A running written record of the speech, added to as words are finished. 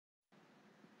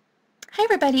Hi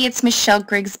everybody, it's Michelle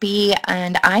Grigsby,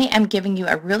 and I am giving you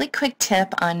a really quick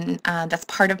tip on that's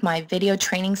part of my video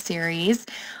training series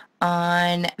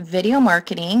on video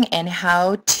marketing and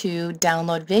how to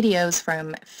download videos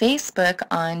from Facebook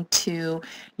onto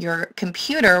your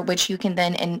computer, which you can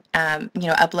then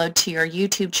upload to your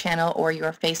YouTube channel or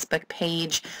your Facebook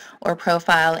page or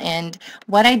profile. And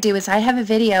what I do is I have a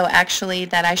video actually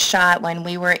that I shot when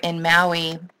we were in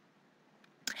Maui,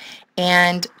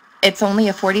 and it's only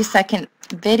a 40-second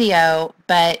video,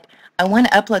 but I want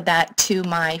to upload that to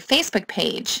my Facebook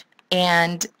page.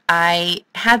 And I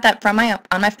had that on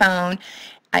my phone.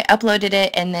 I uploaded it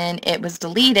and then it was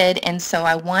deleted, and so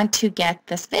I want to get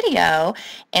this video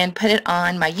and put it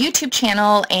on my YouTube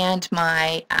channel and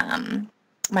my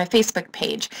my Facebook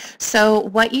page. So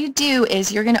what you do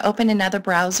is you're going to open another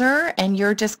browser and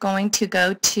you're just going to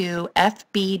go to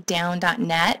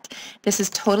fbdown.net. This is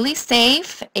totally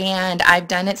safe, and I've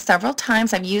done it several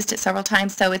times. I've used it several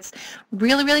times, so it's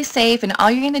really safe. And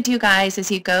all you're going to do, guys, is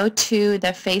you go to the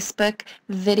Facebook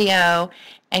video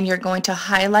and you're going to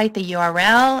highlight the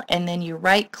URL, and then you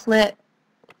right click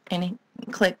and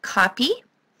click copy.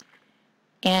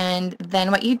 And then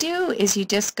what you do is you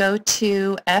just go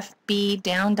to fbdown.net,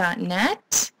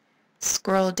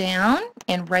 scroll down,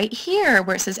 and right here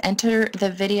where it says enter the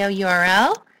video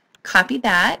URL, copy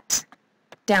that,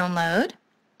 download,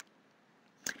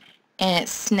 and it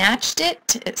snagged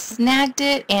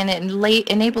it, and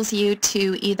it enables you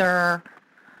to either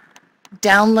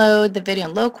download the video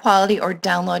in low quality or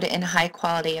download it in high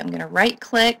quality. I'm going to right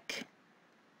click.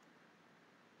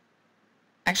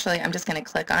 Actually, I'm just going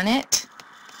to click on it.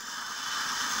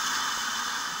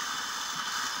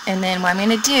 And then what I'm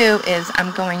going to do is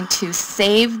I'm going to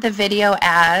save the video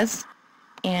as,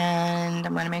 and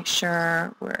I'm going to make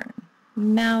sure we're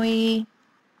in Maui.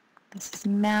 This is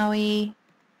Maui.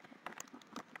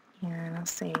 And I'll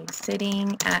say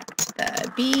sitting at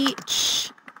the beach.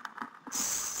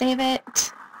 Save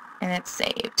it, and it's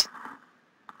saved.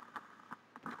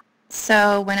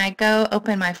 So when I go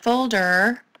open my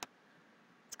folder,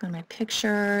 let's go to my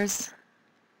pictures.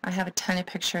 I have a ton of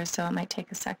pictures, so it might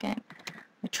take a second.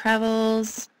 My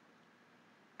travels,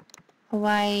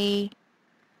 Hawaii,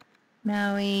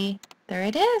 Maui, there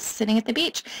it is, sitting at the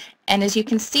beach. And as you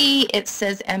can see, it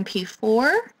says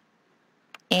MP4,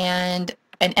 and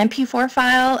an MP4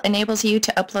 file enables you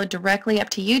to upload directly up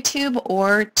to YouTube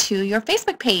or to your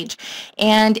Facebook page.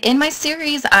 And in my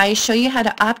series, I show you how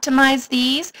to optimize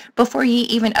these before you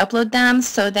even upload them,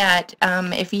 so that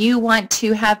if you want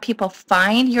to have people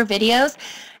find your videos,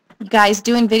 guys,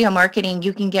 doing video marketing,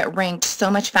 you can get ranked so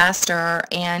much faster,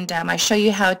 and I show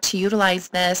you how to utilize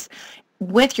this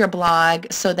with your blog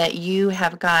so that you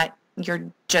have got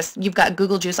you've got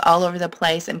Google juice all over the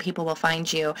place and people will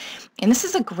find you. And this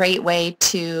is a great way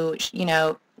to,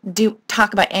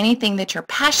 talk about anything that you're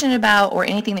passionate about or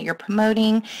anything that you're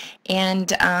promoting.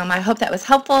 And I hope that was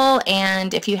helpful.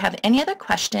 And if you have any other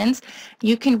questions,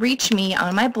 you can reach me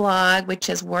on my blog, which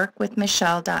is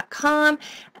workwithmichelle.com.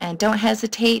 And don't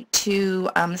hesitate to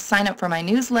sign up for my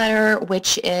newsletter,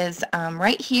 which is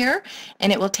right here,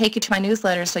 and it will take you to my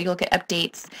newsletter, so you'll get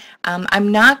updates.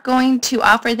 I'm not going to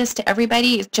offer this to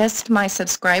everybody, it's just my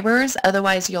subscribers.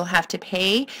 Otherwise, you'll have to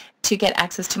pay to get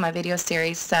access to my video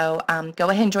series. So go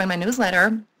ahead and join my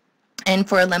newsletter. And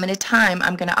for a limited time,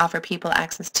 I'm going to offer people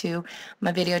access to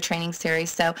my video training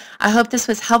series. So I hope this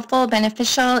was helpful,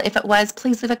 beneficial. If it was,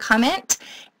 please leave a comment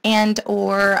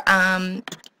or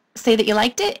say that you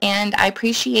liked it. And I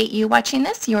appreciate you watching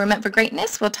this. You are meant for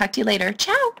greatness. We'll talk to you later.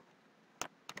 Ciao.